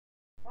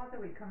Father,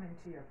 we come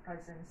into your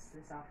presence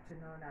this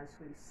afternoon as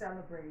we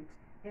celebrate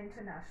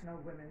International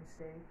Women's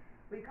Day.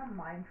 We come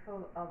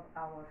mindful of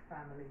our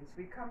families.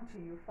 We come to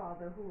you,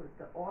 Father, who is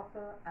the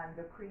author and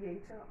the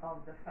creator of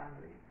the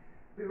family.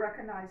 We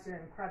recognize your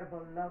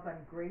incredible love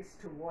and grace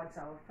towards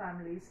our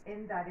families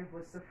in that it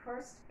was the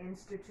first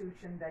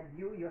institution that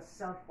you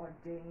yourself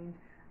ordained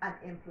and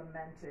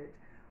implemented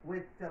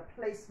with the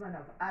placement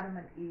of Adam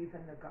and Eve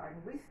in the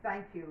garden. We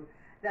thank you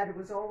that it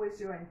was always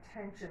your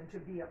intention to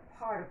be a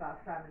part of our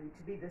family,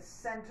 to be the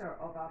center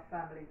of our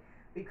family,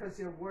 because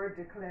your word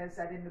declares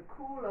that in the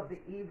cool of the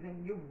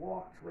evening you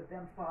walked with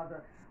them,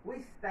 Father.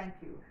 We thank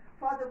you.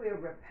 Father, we are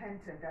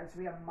repentant as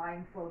we are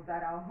mindful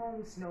that our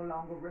homes no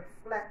longer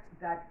reflect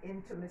that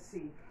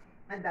intimacy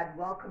and that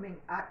welcoming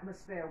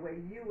atmosphere where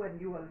you and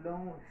you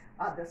alone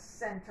are the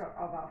center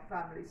of our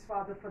families.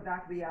 Father, for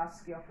that we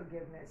ask your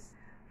forgiveness.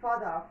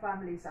 Father, our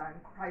families are in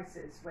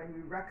crisis when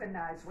we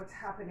recognize what's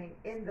happening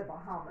in the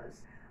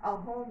Bahamas. Our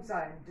homes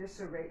are in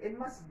disarray. It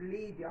must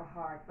bleed your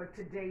heart. But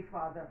today,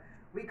 Father,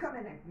 we come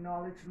in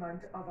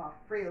acknowledgement of our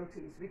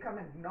frailties. We come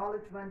in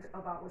acknowledgement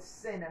of our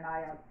sin and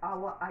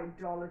our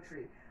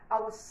idolatry,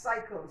 our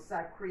cycles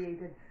that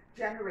created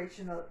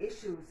generational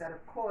issues that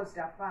have caused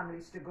our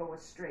families to go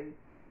astray.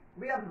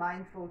 We are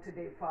mindful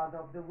today, Father,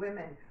 of the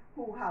women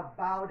who have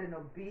bowed in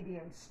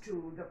obedience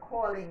to the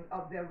calling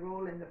of their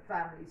role in the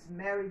families.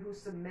 Mary, who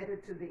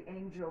submitted to the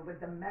angel with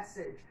the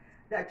message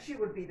that she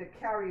would be the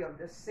carrier of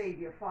the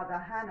Savior. Father,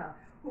 Hannah,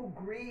 who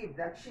grieved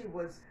that she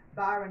was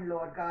barren,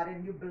 Lord God,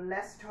 and you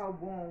blessed her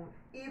womb.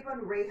 Even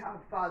Rahab,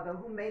 Father,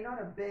 who may not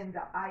have been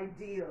the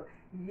ideal,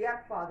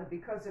 yet, Father,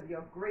 because of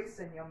your grace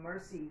and your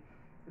mercy,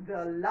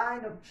 the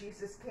line of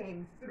Jesus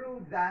came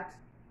through that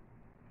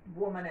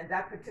woman in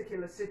that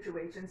particular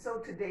situation. So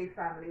today,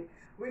 family,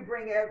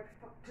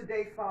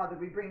 Father,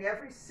 we bring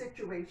every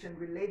situation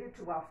related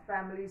to our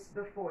families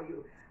before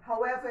you.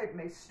 However it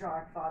may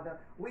start, Father,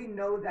 we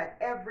know that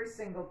every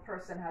single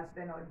person has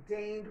been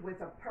ordained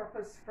with a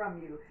purpose from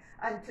you.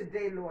 And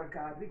today, Lord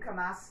God, we come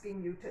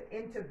asking you to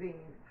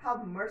intervene.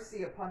 Have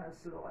mercy upon us,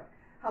 Lord.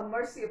 Have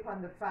mercy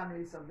upon the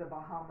families of the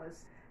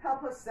Bahamas.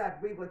 Help us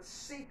that we would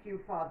seek you,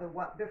 Father,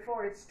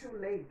 before it's too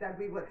late, that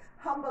we would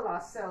humble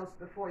ourselves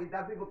before you,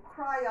 that we would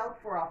cry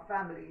out for our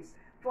families,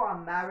 for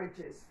our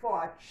marriages, for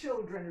our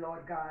children,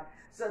 Lord God,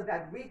 so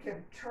that we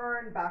can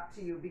turn back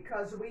to you,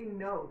 because we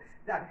know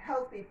that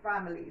healthy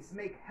families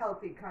make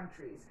healthy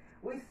countries.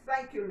 We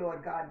thank you,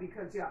 Lord God,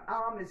 because your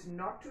arm is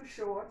not too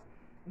short,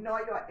 nor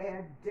your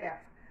ear deaf,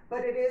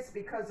 but it is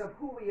because of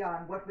who we are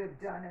and what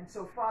we've done. And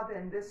so, Father,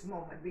 in this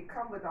moment, we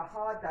come with a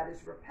heart that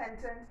is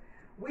repentant.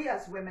 We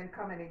as women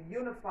come in a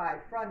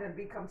unified front and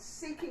we come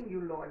seeking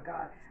you, Lord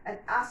God, and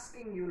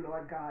asking you,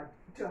 Lord God,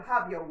 to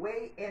have your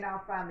way in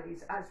our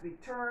families as we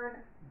turn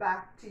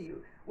back to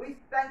you. We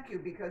thank you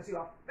because you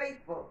are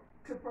faithful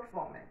to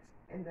perform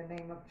it. In the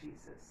name of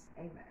Jesus,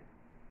 amen.